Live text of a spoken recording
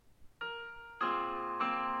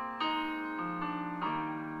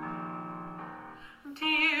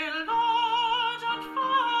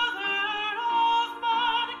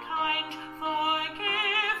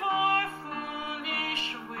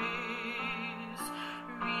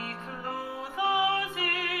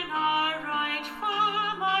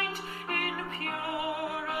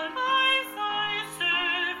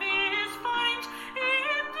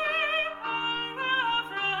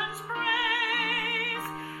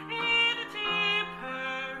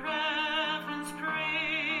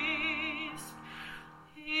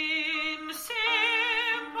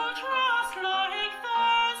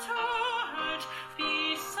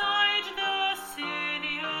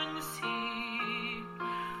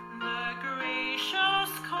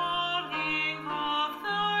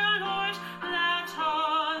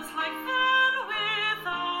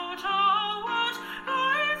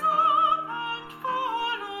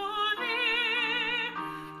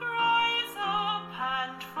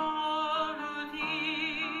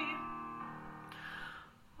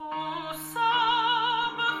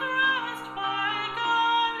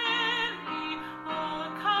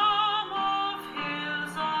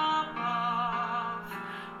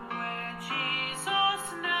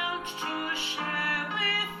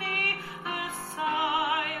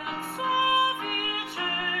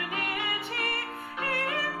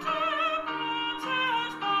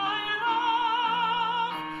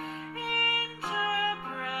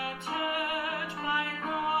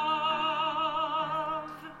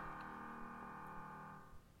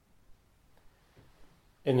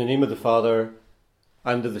In the name of the Father,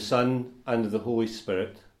 and of the Son, and of the Holy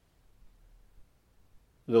Spirit.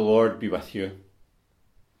 The Lord be with you.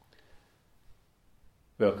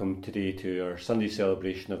 Welcome today to our Sunday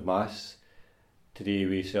celebration of Mass. Today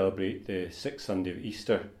we celebrate the 6th Sunday of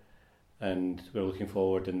Easter, and we're looking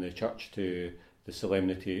forward in the church to the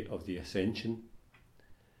solemnity of the Ascension.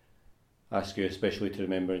 I ask you especially to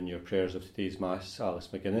remember in your prayers of today's Mass Alice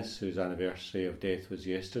McGuinness, whose anniversary of death was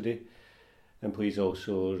yesterday. And please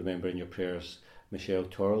also remember in your prayers Michelle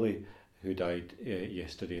Torley, who died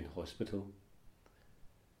yesterday in hospital.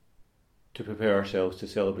 To prepare ourselves to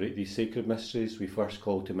celebrate these sacred mysteries, we first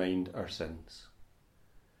call to mind our sins.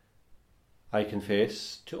 I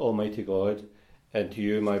confess to Almighty God and to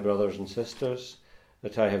you, my brothers and sisters,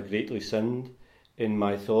 that I have greatly sinned in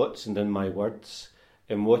my thoughts and in my words,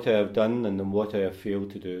 in what I have done and in what I have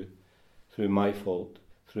failed to do, through my fault,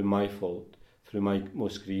 through my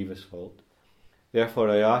most grievous fault. Therefore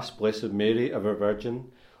I ask Blessed Mary, ever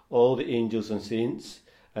Virgin, all the angels and saints,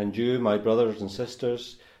 and you, my brothers and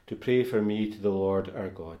sisters, to pray for me to the Lord our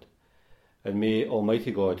God. And may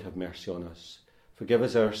Almighty God have mercy on us, forgive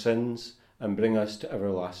us our sins, and bring us to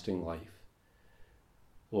everlasting life.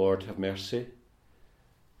 Lord, have mercy.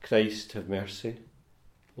 Christ, have mercy.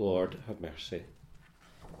 Lord, have mercy.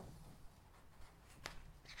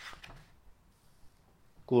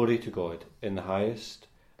 Glory to God in the highest,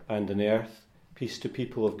 and on earth peace to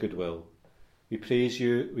people of good will. We praise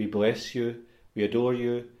you, we bless you, we adore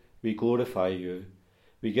you, we glorify you.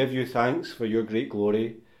 We give you thanks for your great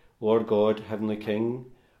glory, Lord God, Heavenly King,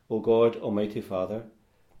 O God, Almighty Father.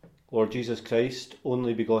 Lord Jesus Christ,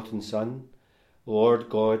 only begotten Son, Lord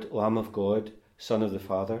God, Lamb of God, Son of the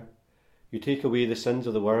Father. You take away the sins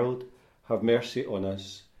of the world, have mercy on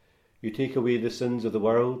us. You take away the sins of the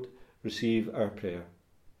world, receive our prayer.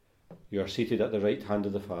 You are seated at the right hand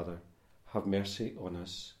of the Father. Have mercy on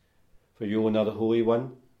us. For you alone are the Holy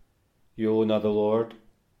One, you alone are the Lord,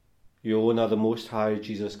 you alone are the Most High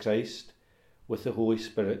Jesus Christ, with the Holy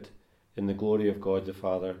Spirit, in the glory of God the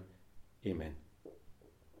Father. Amen.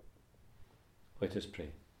 Let us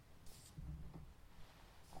pray.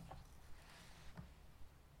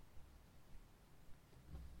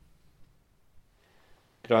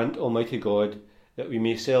 Grant, Almighty God, that we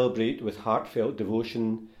may celebrate with heartfelt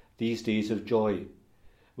devotion these days of joy,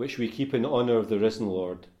 which we keep in honour of the risen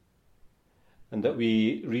Lord, and that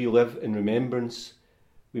we relive in remembrance,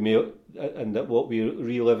 we may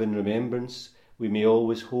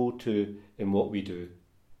always hold to in what we do.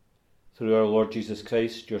 Through our Lord Jesus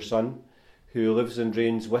Christ, your Son, who lives and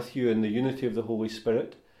reigns with you in the unity of the Holy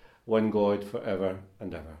Spirit, one God for ever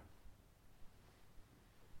and ever.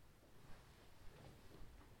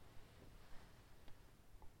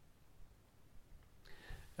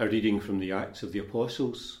 A reading from the Acts of the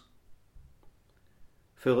Apostles.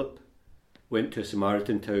 Philip went to a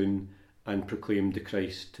Samaritan town and proclaimed the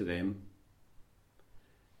Christ to them.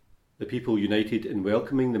 The people united in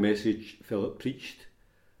welcoming the message Philip preached,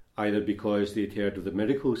 either because they had heard of the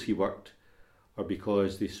miracles he worked or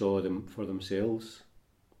because they saw them for themselves.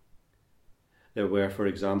 There were, for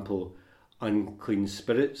example, unclean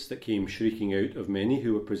spirits that came shrieking out of many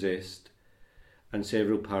who were possessed, and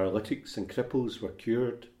several paralytics and cripples were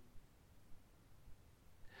cured.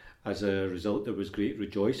 As a result, there was great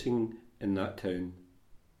rejoicing in that town.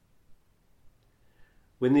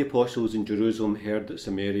 When the apostles in Jerusalem heard that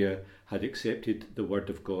Samaria had accepted the word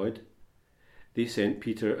of God, they sent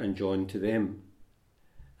Peter and John to them,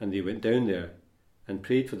 and they went down there and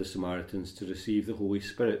prayed for the Samaritans to receive the Holy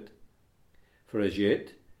Spirit, for as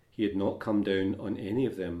yet he had not come down on any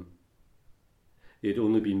of them. They had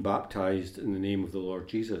only been baptized in the name of the Lord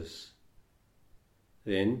Jesus.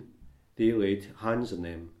 Then they laid hands on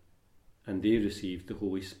them, and they received the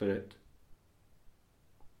Holy Spirit.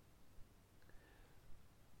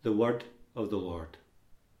 The Word of the Lord.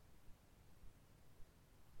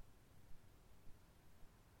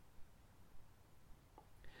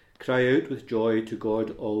 Cry out with joy to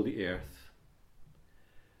God, all the earth.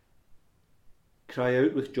 Cry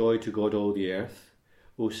out with joy to God, all the earth.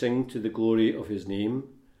 O sing to the glory of his name.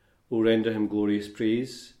 O render him glorious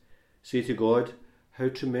praise. Say to God, how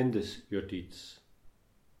tremendous your deeds.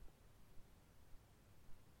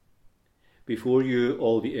 Before you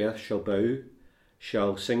all the earth shall bow,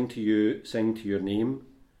 shall sing to your name.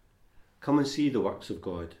 Come and see the works of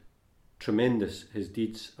God, tremendous his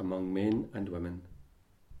deeds among men and women.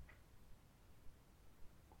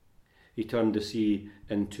 He turned the sea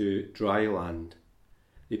into dry land.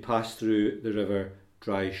 They passed through the river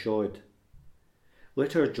dry shod.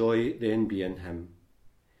 Let our joy then be in him.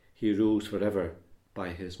 He rules forever by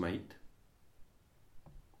his might.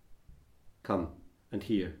 Come, and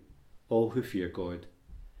hear, all who fear God.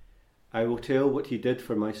 I will tell what he did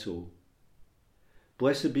for my soul.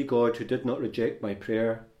 Blessed be God who did not reject my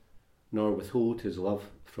prayer, nor withhold his love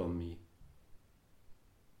from me.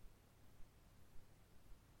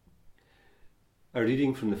 A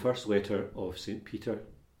reading from the first letter of St. Peter.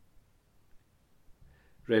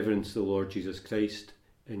 Reverence the Lord Jesus Christ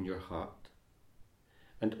in your heart,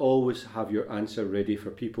 and always have your answer ready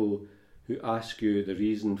for people who ask you the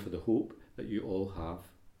reason for the hope that you all have.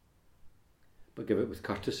 But give it with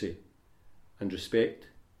courtesy and respect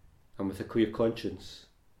and with a clear conscience,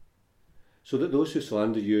 so that those who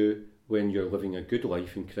slander you when you're living a good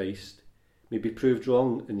life in Christ may be proved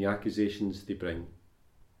wrong in the accusations they bring.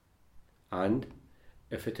 And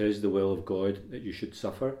if it is the will of God that you should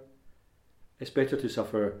suffer, it's better to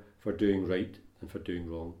suffer for doing right than for doing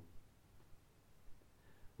wrong.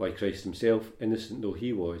 Why, Christ himself, innocent though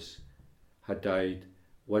he was, had died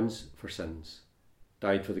once for sins,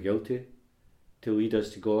 died for the guilty, to lead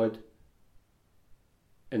us to God.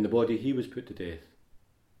 In the body he was put to death,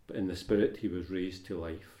 but in the spirit he was raised to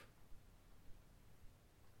life.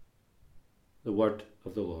 The word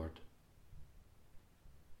of the Lord.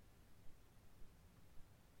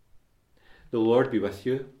 The Lord be with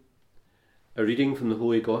you. A reading from the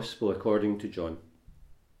Holy Gospel according to John.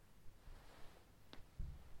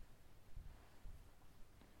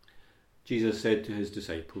 Jesus said to his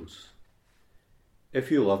disciples,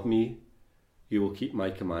 "If you love me, you will keep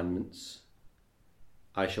my commandments.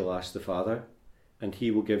 I shall ask the Father, and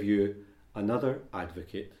he will give you another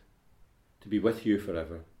advocate to be with you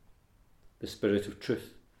forever, the Spirit of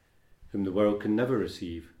truth, whom the world can never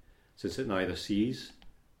receive, since it neither sees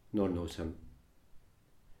nor knows him.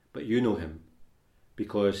 But you know him,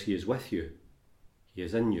 because he is with you, he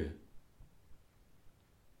is in you.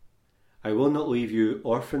 I will not leave you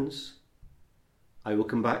orphans, I will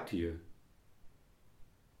come back to you.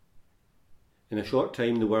 In a short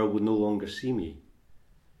time the world will no longer see me,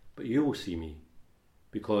 but you will see me,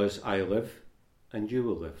 because I live and you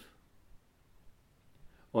will live.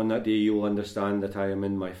 On that day you will understand that I am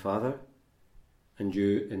in my Father, and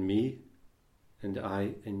you in me, and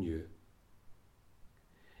I in you.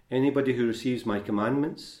 Anybody who receives my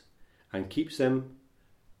commandments and keeps them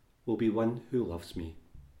will be one who loves me.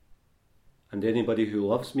 And anybody who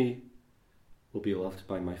loves me will be loved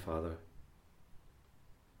by my Father.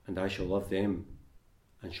 And I shall love them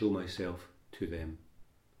and show myself to them."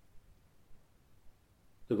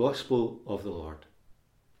 The Gospel of the Lord.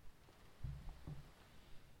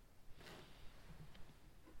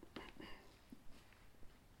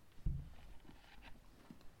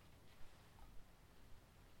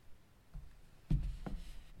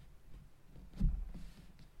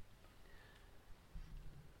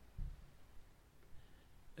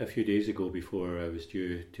 A few days ago, before I was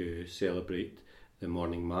due to celebrate the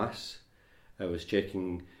morning Mass, I was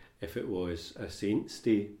checking if it was a Saint's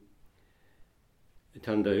Day. It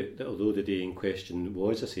turned out that although the day in question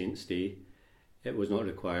was a Saint's Day, it was not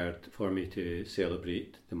required for me to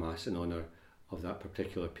celebrate the Mass in honour of that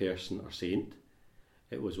particular person or saint.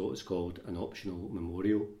 It was what was called an optional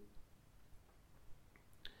memorial.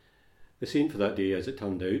 The saint for that day, as it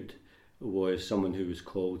turned out, was someone who was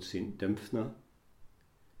called St. Dymphna.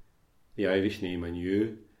 The Irish name I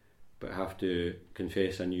knew, but I have to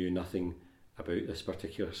confess I knew nothing about this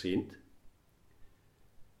particular saint.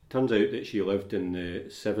 It turns out that she lived in the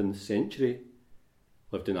 7th century,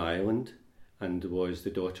 lived in Ireland, and was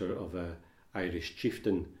the daughter of an Irish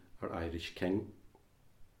chieftain or Irish king.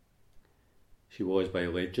 She was, by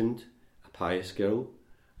legend, a pious girl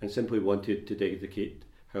and simply wanted to dedicate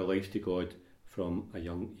her life to God from a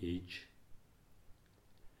young age.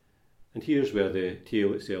 And here's where the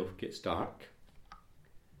tale itself gets dark.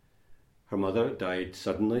 Her mother died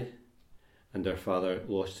suddenly, and her father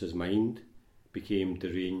lost his mind, became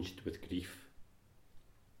deranged with grief.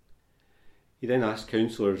 He then asked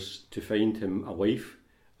counsellors to find him a wife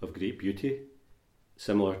of great beauty,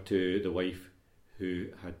 similar to the wife who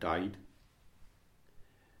had died.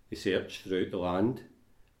 They searched throughout the land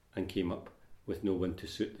and came up with no one to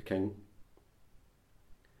suit the king.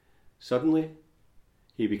 Suddenly,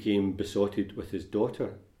 he became besotted with his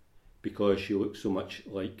daughter because she looked so much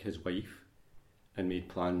like his wife, and made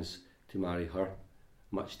plans to marry her,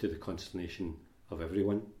 much to the consternation of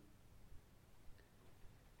everyone.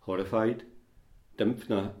 Horrified,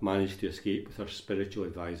 Dymphna managed to escape with her spiritual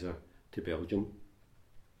advisor to Belgium.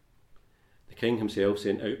 The king himself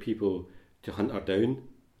sent out people to hunt her down,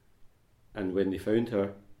 and when they found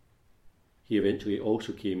her, he eventually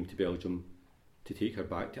also came to Belgium to take her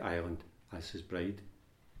back to Ireland as his bride.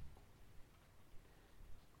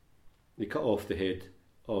 They cut off the head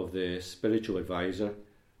of the spiritual advisor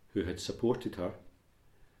who had supported her,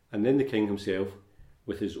 and then the king himself,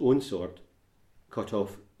 with his own sword, cut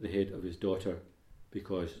off the head of his daughter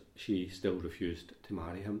because she still refused to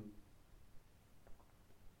marry him.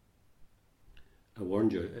 I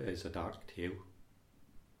warned you, it is a dark tale.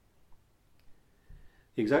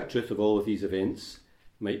 The exact truth of all of these events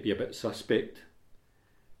might be a bit suspect.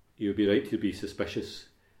 You would be right to be suspicious,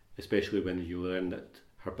 especially when you learn that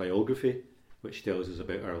her biography, which tells us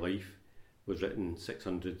about her life, was written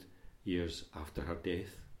 600 years after her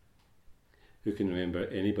death. Who can remember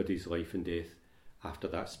anybody's life and death after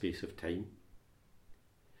that space of time?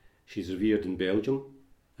 She's revered in Belgium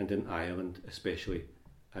and in Ireland especially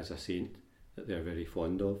as a saint that they're very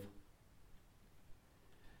fond of.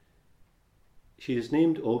 She is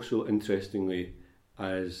named also, interestingly,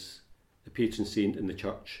 as the patron saint in the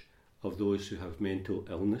church of those who have mental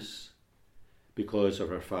illness because of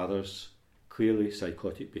her father's clearly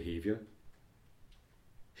psychotic behaviour.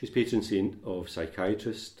 She's patron saint of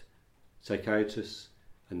psychiatrists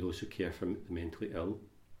and those who care for the mentally ill.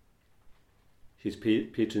 She's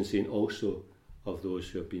patron saint also of those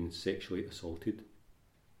who have been sexually assaulted.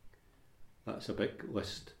 That's a big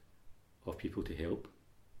list of people to help.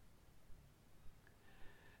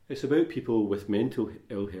 It's about people with mental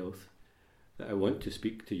ill health that I want to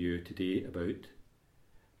speak to you today about,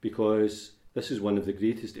 because this is one of the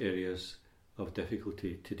greatest areas of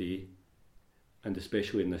difficulty today, and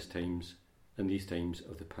especially in these times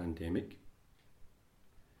of the pandemic.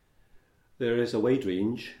 There is a wide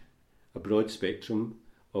range, a broad spectrum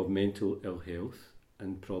of mental ill health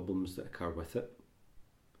and problems that occur with it.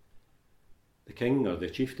 The king, or the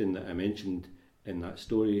chieftain that I mentioned in that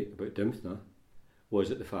story about Dimthna, was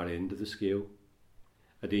at the far end of the scale,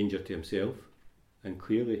 a danger to himself and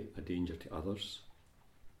clearly a danger to others.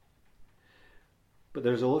 But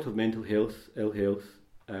there's a lot of mental health, ill health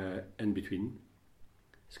in between.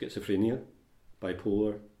 Schizophrenia,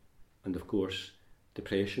 bipolar, and of course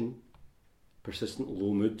depression, persistent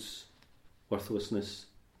low moods, worthlessness,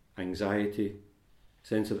 anxiety,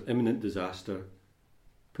 sense of imminent disaster,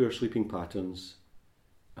 poor sleeping patterns,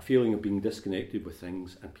 a feeling of being disconnected with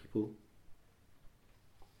things and people.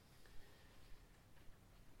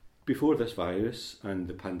 Before this virus and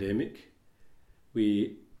the pandemic,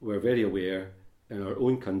 we were very aware in our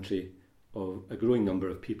own country of a growing number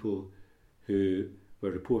of people who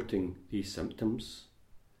were reporting these symptoms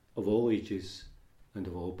of all ages and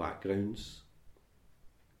of all backgrounds.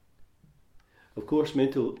 Of course,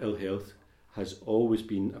 mental ill health has always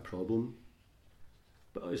been a problem,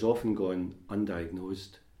 but has often gone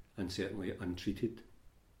undiagnosed and certainly untreated.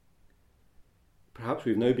 Perhaps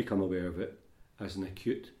we've now become aware of it as an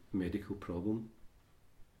acute medical problem.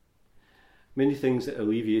 Many things that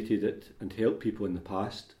alleviated it and helped people in the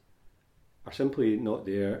past are simply not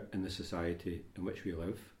there in the society in which we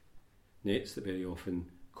live. Nets that very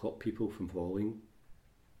often caught people from falling.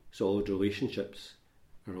 Solid relationships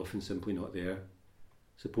are often simply not there.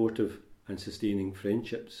 Supportive and sustaining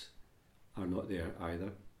friendships are not there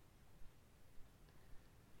either.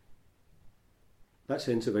 That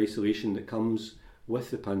sense of isolation that comes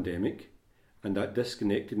with the pandemic and that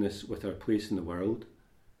disconnectedness with our place in the world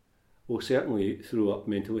will certainly throw up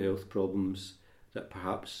mental health problems that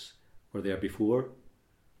perhaps were there before,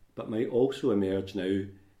 but might also emerge now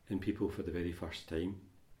in people for the very first time.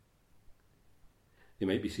 They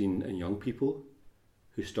might be seen in young people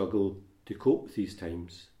who struggle to cope with these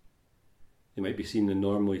times. They might be seen in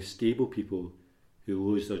normally stable people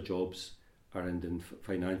who lose their jobs or are in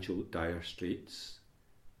financial dire straits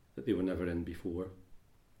that they were never in before.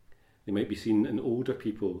 They might be seen in older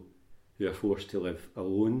people who are forced to live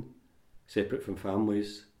alone, separate from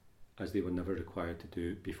families, as they were never required to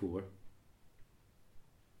do before.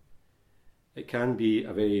 It can be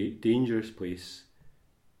a very dangerous place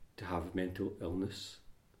to have mental illness,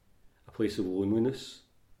 a place of loneliness,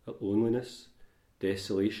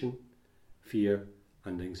 desolation, fear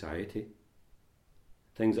and anxiety,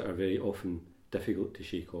 things that are very often difficult to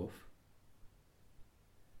shake off.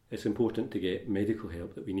 It's important to get medical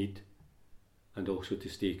help that we need and also to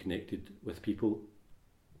stay connected with people.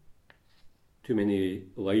 Too many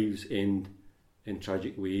lives end in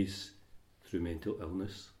tragic ways through mental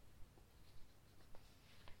illness.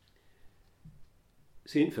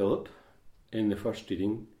 St. Philip, in the first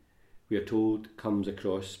reading, we are told comes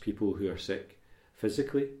across people who are sick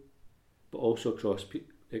physically, but also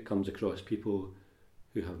it comes across people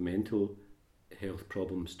who have mental health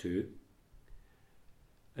problems too.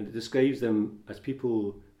 And it describes them as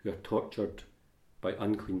people who are tortured by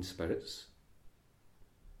unclean spirits.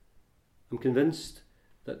 I'm convinced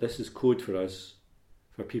that this is code for us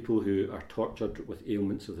for people who are tortured with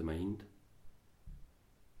ailments of the mind.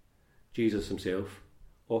 Jesus himself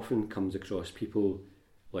often comes across people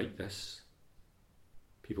like this,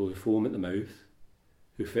 people who foam at the mouth,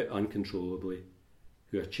 who fit uncontrollably,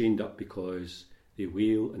 who are chained up because they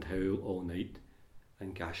wail and howl all night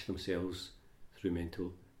and gash themselves through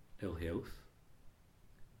mental ill health.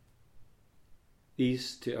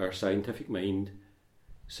 These, to our scientific mind,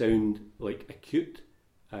 sound like acute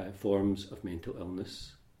forms of mental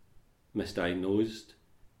illness, misdiagnosed,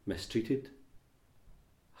 mistreated,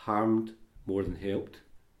 harmed more than helped.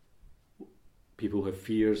 People have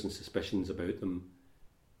fears and suspicions about them,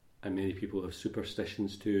 and many people have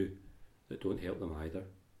superstitions too that don't help them either.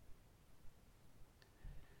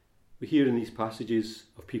 We hear in these passages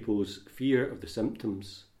of people's fear of the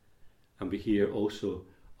symptoms, and we hear also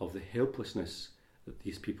of the helplessness that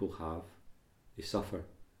these people have. They suffer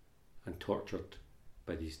and tortured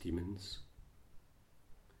by these demons.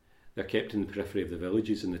 They're kept in the periphery of the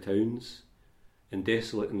villages and the towns, in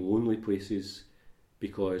desolate and lonely places,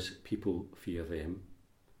 because people fear them.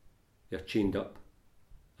 They're chained up,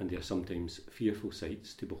 and they are sometimes fearful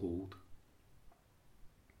sights to behold.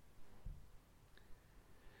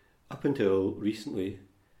 Up until recently,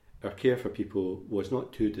 our care for people was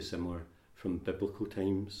not too dissimilar from biblical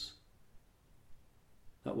times.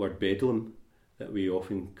 That word Bedlam, that we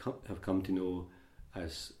often have come to know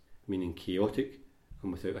as meaning chaotic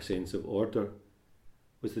and without a sense of order,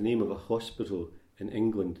 was the name of a hospital in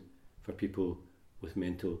England for people with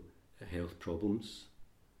mental health problems.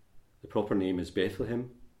 The proper name is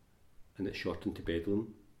Bethlehem, and it's shortened to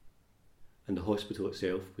Bedlam. And the hospital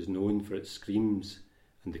itself was known for its screams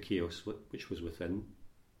and the chaos which was within.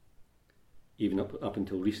 Even up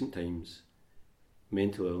until recent times,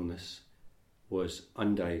 mental illness was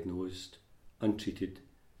undiagnosed, untreated,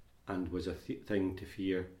 and was a thing to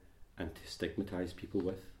fear and to stigmatise people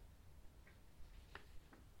with.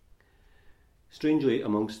 Strangely,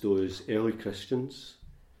 amongst those early Christians,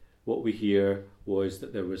 what we hear was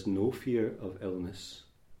that there was no fear of illness,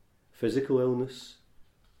 physical illness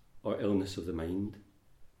or illness of the mind.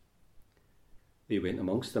 They went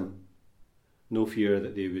amongst them. No fear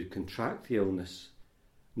that they would contract the illness,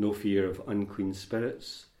 no fear of unclean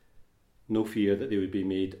spirits, no fear that they would be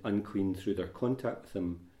made unclean through their contact with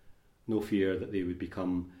them, no fear that they would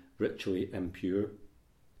become ritually impure.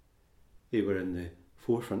 They were in the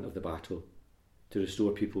forefront of the battle to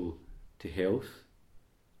restore people to health,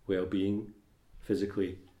 well-being,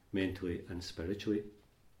 physically, mentally and spiritually.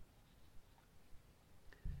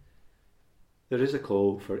 There is a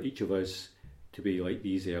call for each of us to be like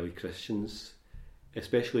these early Christians,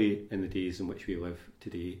 especially in the days in which we live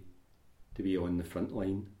today, to be on the front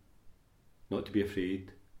line, not to be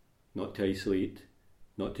afraid, not to isolate,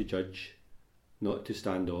 not to judge, not to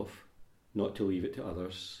stand off, not to leave it to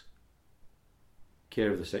others.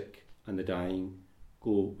 Care of the sick and the dying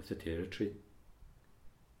go with the territory.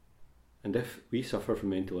 And if we suffer from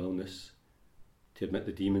mental illness, to admit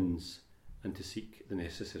the demons and to seek the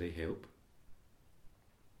necessary help.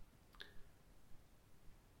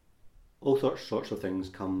 All sorts of things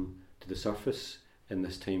come to the surface in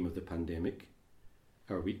this time of the pandemic.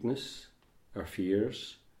 Our weakness, our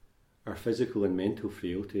fears, our physical and mental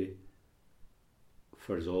frailty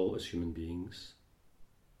for us all as human beings.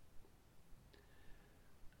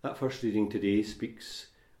 That first reading today speaks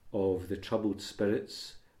of the troubled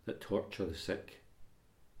spirits that torture the sick.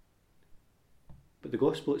 But the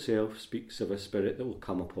Gospel itself speaks of a spirit that will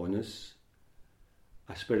come upon us,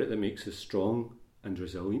 a spirit that makes us strong and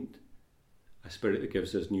resilient, a spirit that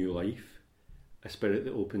gives us new life, a spirit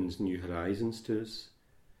that opens new horizons to us,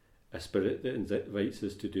 a spirit that invites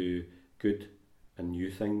us to do good and new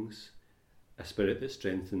things, a spirit that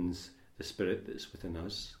strengthens the spirit that's within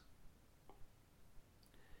us.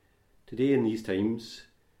 Today in these times,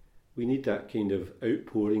 we need that kind of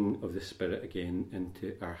outpouring of the Spirit again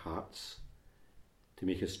into our hearts to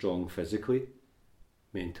make us strong physically,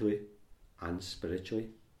 mentally and spiritually,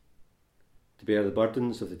 to bear the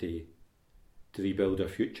burdens of the day, to rebuild our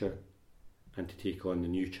future and to take on the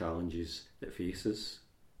new challenges that face us,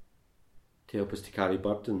 to help us to carry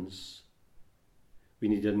burdens. We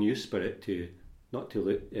need a new spirit to not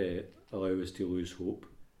to allow us to lose hope,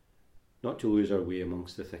 not to lose our way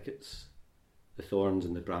amongst the thickets, the thorns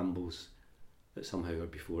and the brambles that somehow are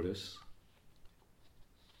before us.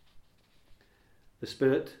 The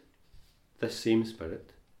Spirit, this same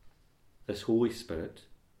Spirit, this Holy Spirit,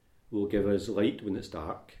 will give us light when it's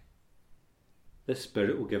dark. This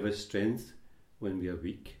Spirit will give us strength when we are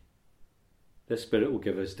weak. This Spirit will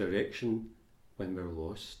give us direction when we're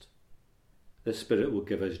lost. This Spirit will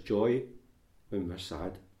give us joy when we're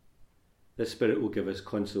sad. This Spirit will give us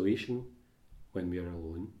consolation when we are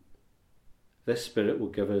alone. This Spirit will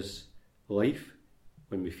give us life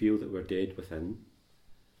when we feel that we're dead within.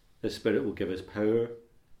 This Spirit will give us power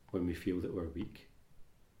when we feel that we're weak.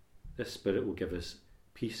 This Spirit will give us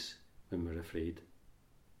peace when we're afraid.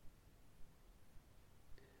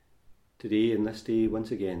 Today, in this day, once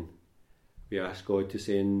again, we ask God to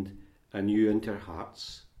send anew into our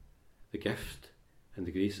hearts the gift and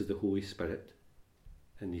the grace of the Holy Spirit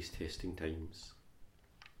in these testing times.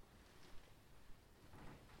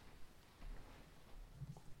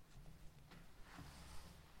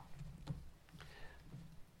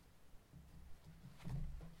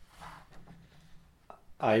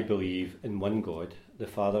 I believe in one God, the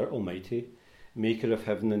Father Almighty, maker of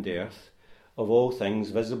heaven and earth, of all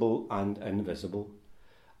things visible and invisible.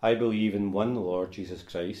 I believe in one Lord Jesus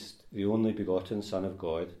Christ, the only begotten Son of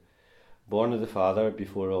God, born of the Father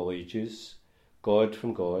before all ages, God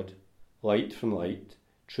from God, light from light,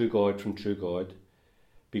 true God from true God,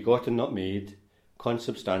 begotten not made,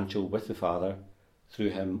 consubstantial with the Father, through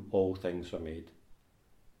him all things were made.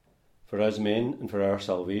 For us men and for our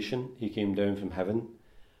salvation he came down from heaven,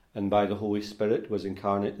 and by the Holy Spirit was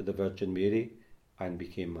incarnate of the Virgin Mary, and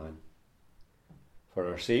became man. For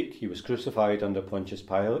our sake he was crucified under Pontius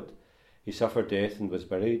Pilate, he suffered death and was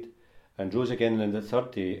buried, and rose again on the third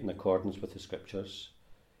day in accordance with the Scriptures.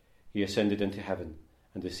 He ascended into heaven,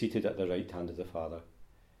 and is seated at the right hand of the Father.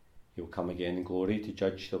 He will come again in glory to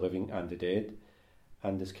judge the living and the dead,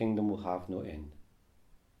 and his kingdom will have no end.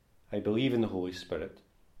 I believe in the Holy Spirit,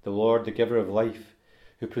 the Lord, the giver of life,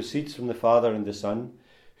 who proceeds from the Father and the Son,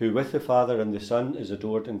 who with the Father and the Son is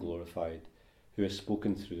adored and glorified, who has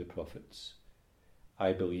spoken through the prophets.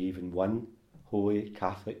 I believe in one holy,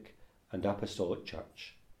 Catholic and Apostolic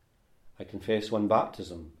Church. I confess one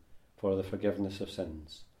baptism for the forgiveness of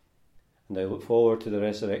sins, and I look forward to the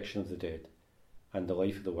resurrection of the dead and the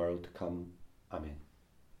life of the world to come. Amen.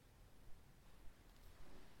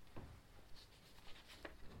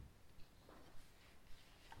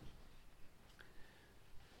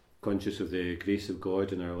 Conscious of the grace of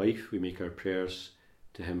God in our life, we make our prayers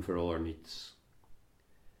to him for all our needs.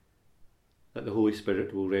 That the Holy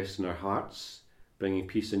Spirit will rest in our hearts, bringing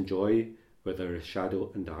peace and joy where there is shadow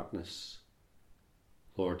and darkness.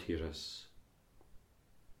 Lord, hear us.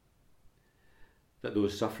 That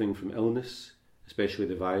those suffering from illness, especially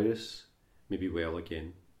the virus, may be well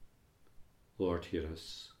again. Lord, hear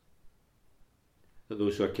us. That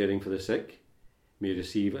those who are caring for the sick may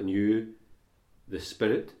receive anew the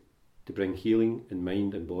Spirit to bring healing in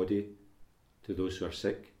mind and body to those who are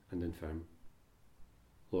sick and infirm.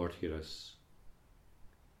 Lord, hear us.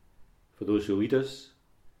 For those who lead us,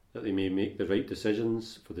 that they may make the right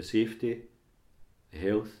decisions for the safety, the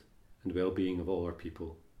health and well-being of all our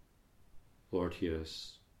people. Lord, hear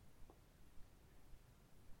us.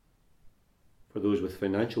 For those with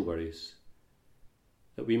financial worries,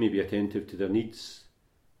 that we may be attentive to their needs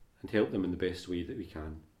and help them in the best way that we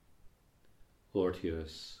can. Lord, hear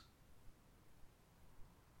us.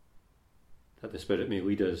 That the Spirit may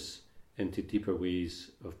lead us into deeper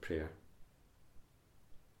ways of prayer.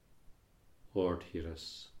 Lord, hear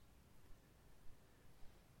us.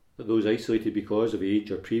 That those isolated because of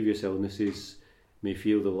age or previous illnesses may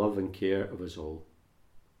feel the love and care of us all.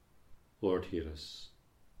 Lord, hear us.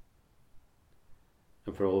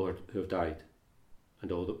 And for all who have died,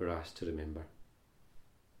 and all that we're asked to remember.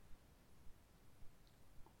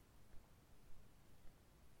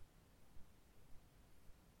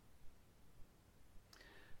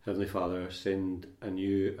 Heavenly Father, send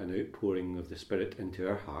anew an outpouring of the Spirit into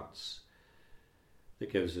our hearts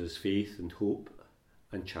that gives us faith and hope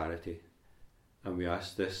and charity. And we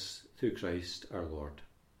ask this through Christ our Lord.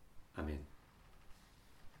 Amen.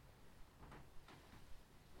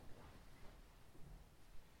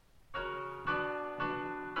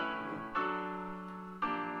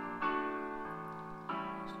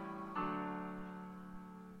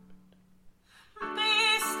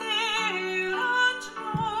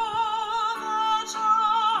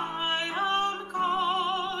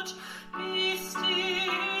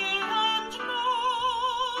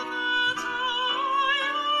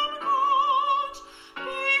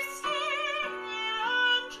 Still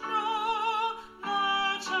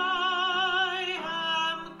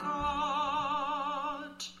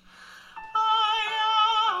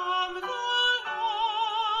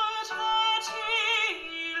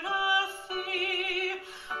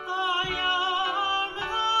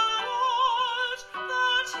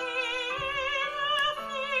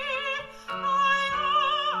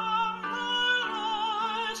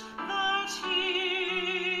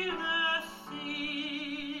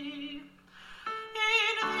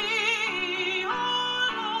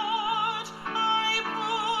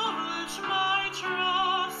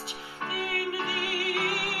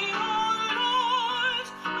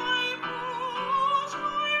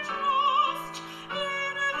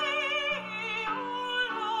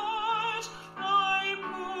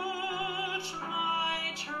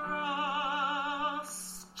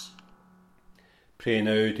Pray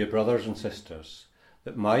now, dear brothers and sisters,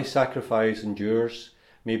 that my sacrifice and yours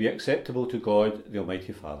may be acceptable to God, the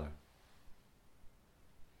Almighty Father.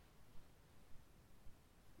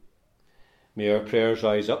 May our prayers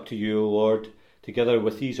rise up to you, O Lord, together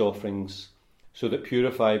with these offerings, so that,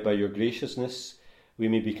 purified by your graciousness, we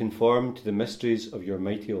may be conformed to the mysteries of your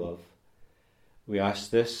mighty love. We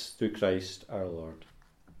ask this through Christ our Lord.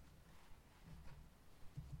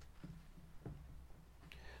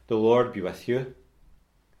 The Lord be with you.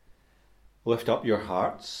 Lift up your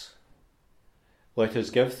hearts. Let us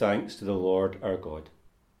give thanks to the Lord our God.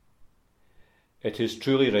 It is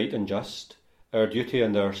truly right and just, our duty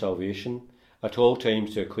and our salvation, at all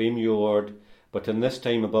times to acclaim you, Lord, but in this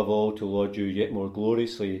time above all to laud you yet more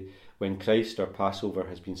gloriously when Christ our Passover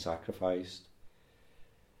has been sacrificed.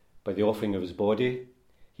 By the offering of his body,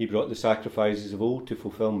 he brought the sacrifices of old to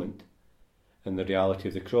fulfilment in the reality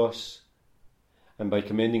of the cross, and by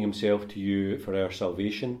commending himself to you for our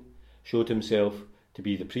salvation, showed himself to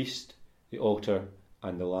be the priest, the altar,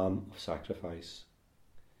 and the lamb of sacrifice.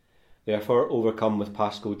 Therefore, overcome with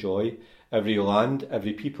paschal joy, every land,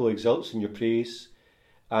 every people exults in your praise,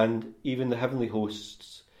 and even the heavenly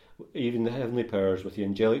hosts, even the heavenly powers with the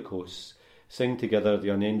angelic hosts, sing together the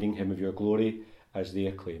unending hymn of your glory as they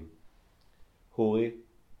acclaim. Holy,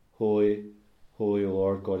 holy, holy, O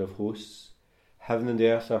Lord God of hosts, heaven and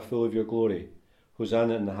earth are full of your glory.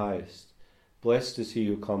 Hosanna in the highest. Blessed is he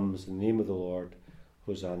who comes in the name of the Lord.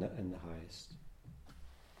 Hosanna in the highest.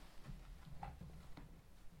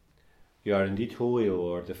 You are indeed holy, O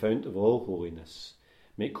Lord, the fount of all holiness.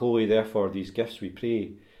 Make holy, therefore, these gifts, we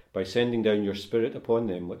pray, by sending down your Spirit upon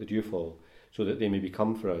them like the dewfall, so that they may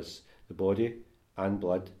become for us the body and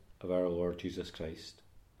blood of our Lord Jesus Christ.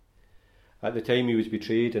 At the time he was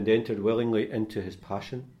betrayed and entered willingly into his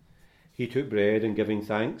passion, he took bread and, giving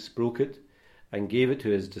thanks, broke it and gave it to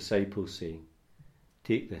his disciples, saying,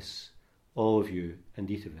 Take this, all of you, and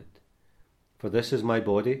eat of it, for this is my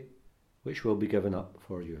body, which will be given up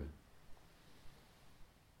for you.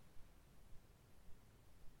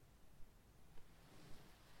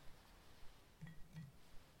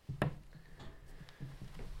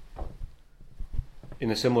 In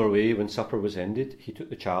a similar way, when supper was ended, he took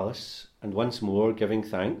the chalice, and once more, giving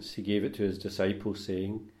thanks, he gave it to his disciples,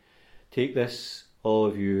 saying, Take this, all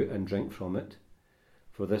of you, and drink from it,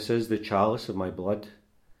 for this is the chalice of my blood,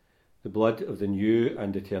 the blood of the new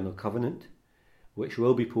and eternal covenant, which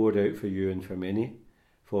will be poured out for you and for many,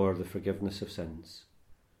 for the forgiveness of sins.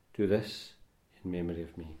 Do this in memory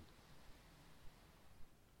of me.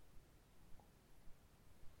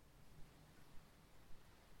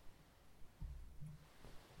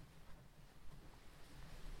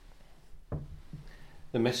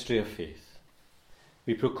 The mystery of faith.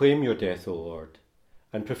 We proclaim your death, O Lord,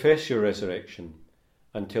 and profess your resurrection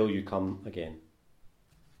until you come again.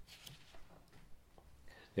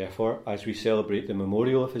 Therefore, as we celebrate the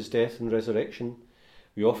memorial of his death and resurrection,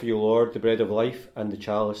 we offer you, Lord, the bread of life and the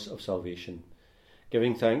chalice of salvation,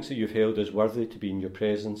 giving thanks that you have held us worthy to be in your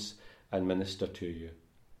presence and minister to you.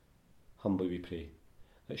 Humbly we pray,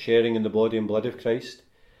 that sharing in the body and blood of Christ,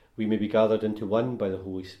 we may be gathered into one by the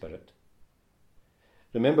Holy Spirit.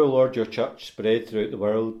 Remember, Lord, your church spread throughout the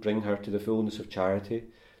world. Bring her to the fullness of charity,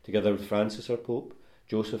 together with Francis our Pope,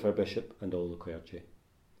 Joseph our Bishop, and all the clergy.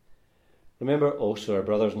 Remember also our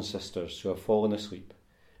brothers and sisters who have fallen asleep,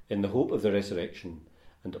 in the hope of the resurrection,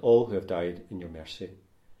 and all who have died in your mercy.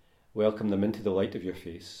 Welcome them into the light of your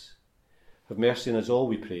face. Have mercy on us all,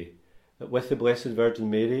 we pray, that with the Blessed Virgin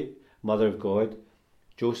Mary, Mother of God,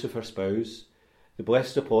 Joseph her spouse, the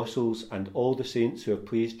blessed apostles, and all the saints who have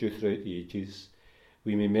pleased you throughout the ages,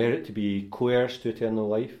 we may merit to be co-heirs to eternal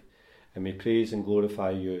life, and may praise and glorify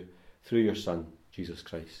you through your Son, Jesus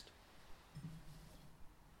Christ.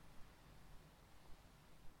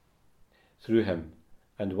 Through him,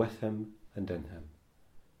 and with him, and in him.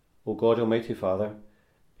 O God, Almighty Father,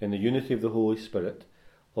 in the unity of the Holy Spirit,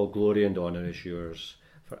 all glory and honour is yours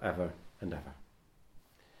for ever and ever.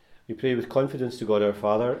 We pray with confidence to God our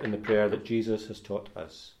Father in the prayer that Jesus has taught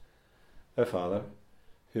us. Our Father,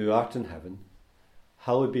 who art in heaven,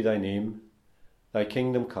 hallowed be thy name. Thy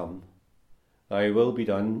kingdom come. Thy will be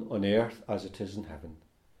done on earth as it is in heaven.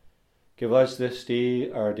 Give us this day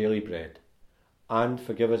our daily bread, and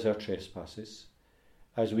forgive us our trespasses,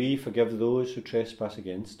 as we forgive those who trespass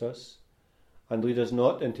against us. And lead us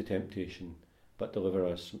not into temptation, but deliver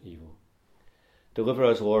us from evil. Deliver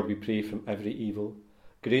us, Lord, we pray, from every evil.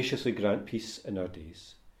 Graciously grant peace in our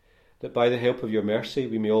days, that by the help of your mercy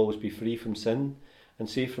we may always be free from sin and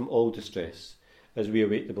safe from all distress, as we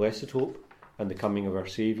await the blessed hope and the coming of our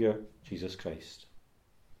Saviour, Jesus Christ.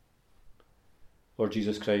 Lord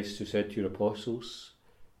Jesus Christ, who said to your apostles,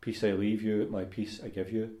 "Peace I leave you, my peace I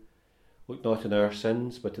give you," look not on our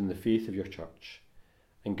sins, but in the faith of your church,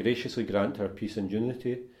 and graciously grant her peace and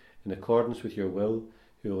unity in accordance with your will,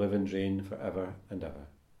 who live and reign for ever and ever.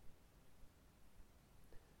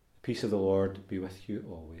 The peace of the Lord be with you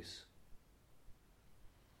always.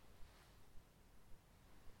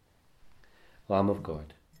 Lamb of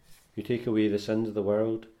God, you take away the sins of the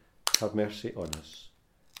world, have mercy on us.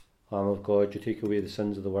 Lamb of God, you take away the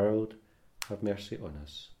sins of the world, have mercy on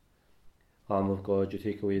us. Lamb of God, you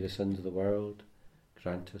take away the sins of the world,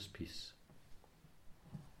 grant us peace.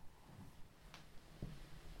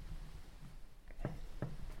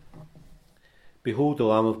 Behold the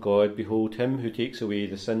Lamb of God, behold him who takes away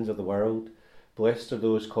the sins of the world. Blessed are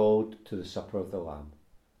those called to the supper of the Lamb.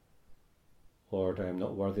 Lord, I am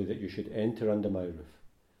not worthy that you should enter under my roof,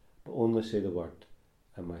 but only say the word,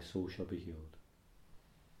 and my soul shall be healed.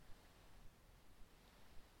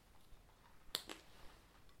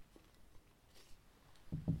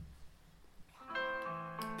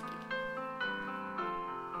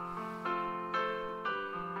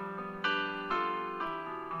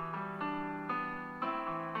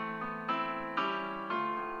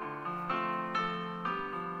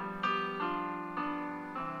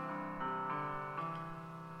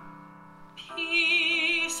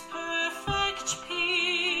 Peace, perfect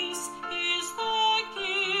peace, is the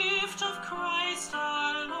gift of Christ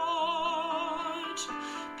our Lord.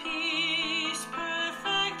 Peace,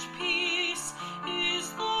 perfect peace,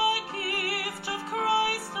 is the gift of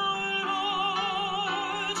Christ our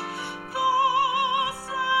Lord. Thus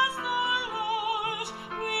says the Lord,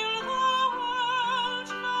 will the world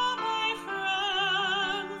know, my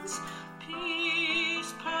friends.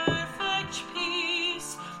 Peace, perfect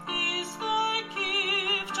peace, is the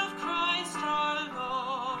gift of Christ our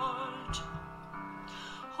Lord.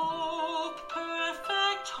 Hope,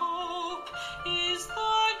 perfect hope, is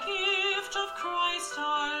the gift of Christ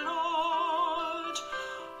our Lord.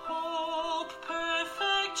 Hope,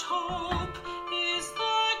 perfect hope, is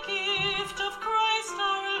the gift of Christ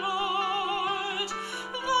our Lord.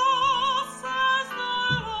 Thus says the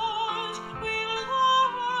Lord, will the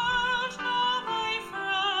world know, my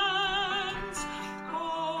friends.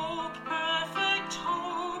 Hope, perfect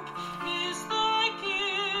hope, is the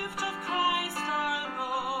gift of Christ our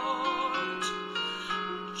Lord.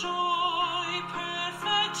 Joy,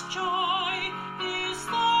 perfect joy, is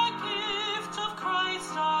the gift of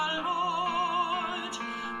Christ our Lord.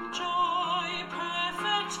 Joy,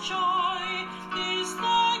 perfect joy, is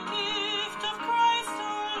the gift of Christ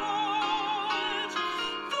our Lord.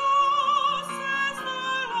 Thus says the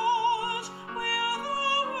Lord, will the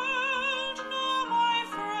world know, my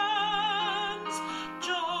friends.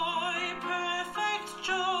 Joy, perfect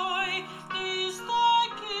joy, is the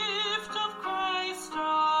gift of Christ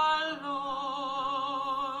our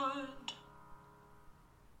Lord.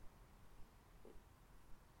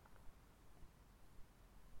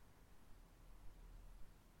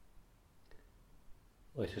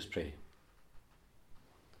 Let us pray.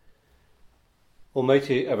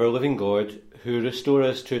 Almighty, ever-living God, who restore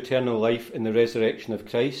us to eternal life in the resurrection of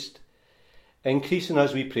Christ, increase in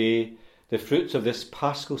us, we pray, the fruits of this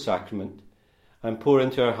paschal sacrament, and pour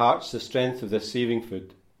into our hearts the strength of this saving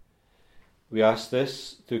food. We ask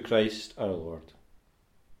this through Christ our Lord.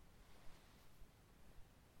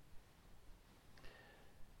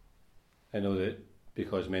 I know that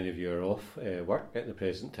because many of you are off work at the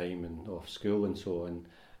present time and off school and so on,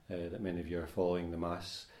 that many of you are following the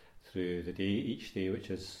Mass through the day, each day, which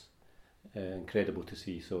is incredible to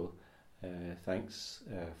see. So thanks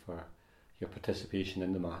for your participation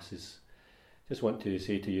in the Masses. Just want to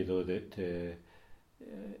say to you though that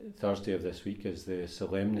Thursday of this week is the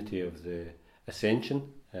solemnity of the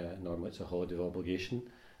Ascension. Normally it's a holiday of obligation.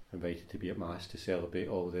 We're invited to be at Mass to celebrate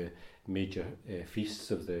all the major feasts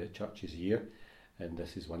of the Church's year, and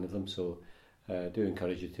this is one of them. So I do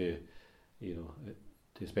encourage you to,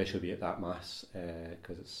 to especially be at that Mass,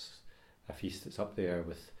 because it's a feast that's up there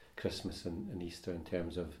with Christmas and Easter in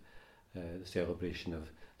terms of the celebration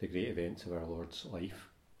of the great events of our Lord's life.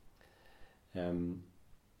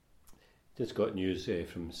 Just got news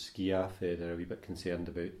from Skiaf. They're a wee bit concerned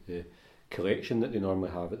about the collection that they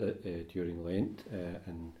normally have during Lent,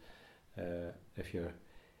 and if you're,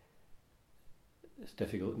 it's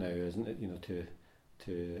difficult now, isn't it?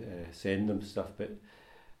 To send them stuff. But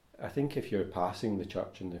I think if you're passing the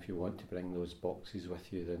church and if you want to bring those boxes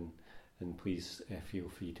with you, then please feel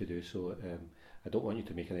free to do so. I don't want you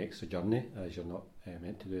to make an extra journey, as you're not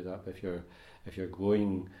meant to do that. But if you're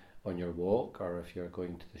going on your walk, or if you're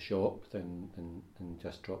going to the shop, then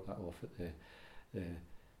just drop that off at the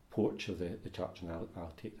porch of the church, and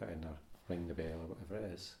I'll take that in or ring the bell or whatever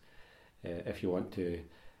it is. If you want to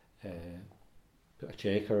put a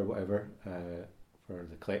cheque or whatever for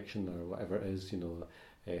the collection or whatever it is,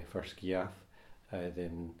 for Skiaf,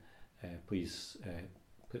 then please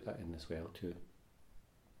put that in as well too.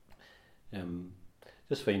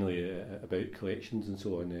 Just finally about collections and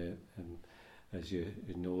so on, as you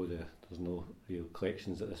know, there's no real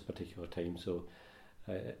collections at this particular time, so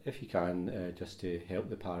if you can, just to help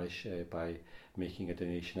the parish by making a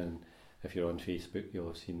donation, and if you're on Facebook you'll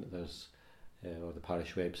have seen that there's, or the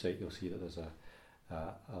parish website, you'll see that there's a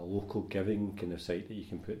local giving kind of site that you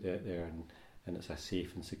can put there, and it's a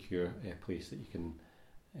safe and secure place that you can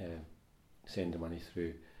send the money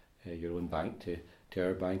through your own bank to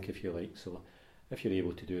our bank if you like. So if you're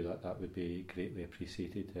able to do that, that would be greatly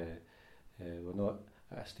appreciated. We're not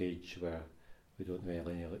at a stage where we don't have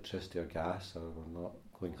any electricity or gas, or we're not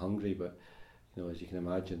going hungry, but as you can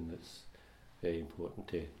imagine, it's very important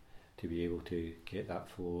to be able to get that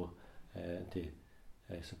flow and to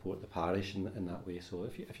support the parish in that way. So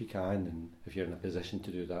if you can, and if you're in a position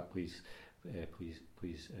to do that, please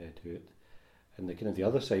do it. And the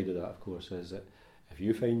other side of that, of course, is that if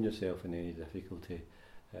you find yourself in any difficulty,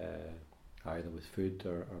 either with food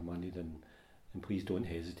or money, then please don't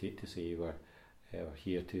hesitate to say we're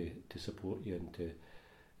here to support you and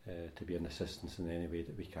to be an assistance in any way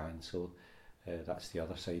that we can. So that's the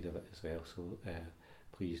other side of it as well. So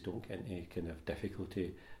please don't get into any kind of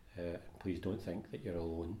difficulty, and please don't think that you're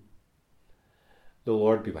alone. The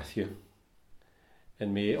Lord be with you,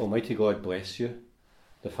 and may Almighty God bless you,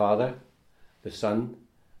 the Father, the Son,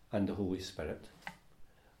 and the Holy Spirit.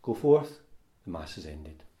 Go forth, the Mass is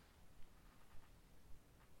ended.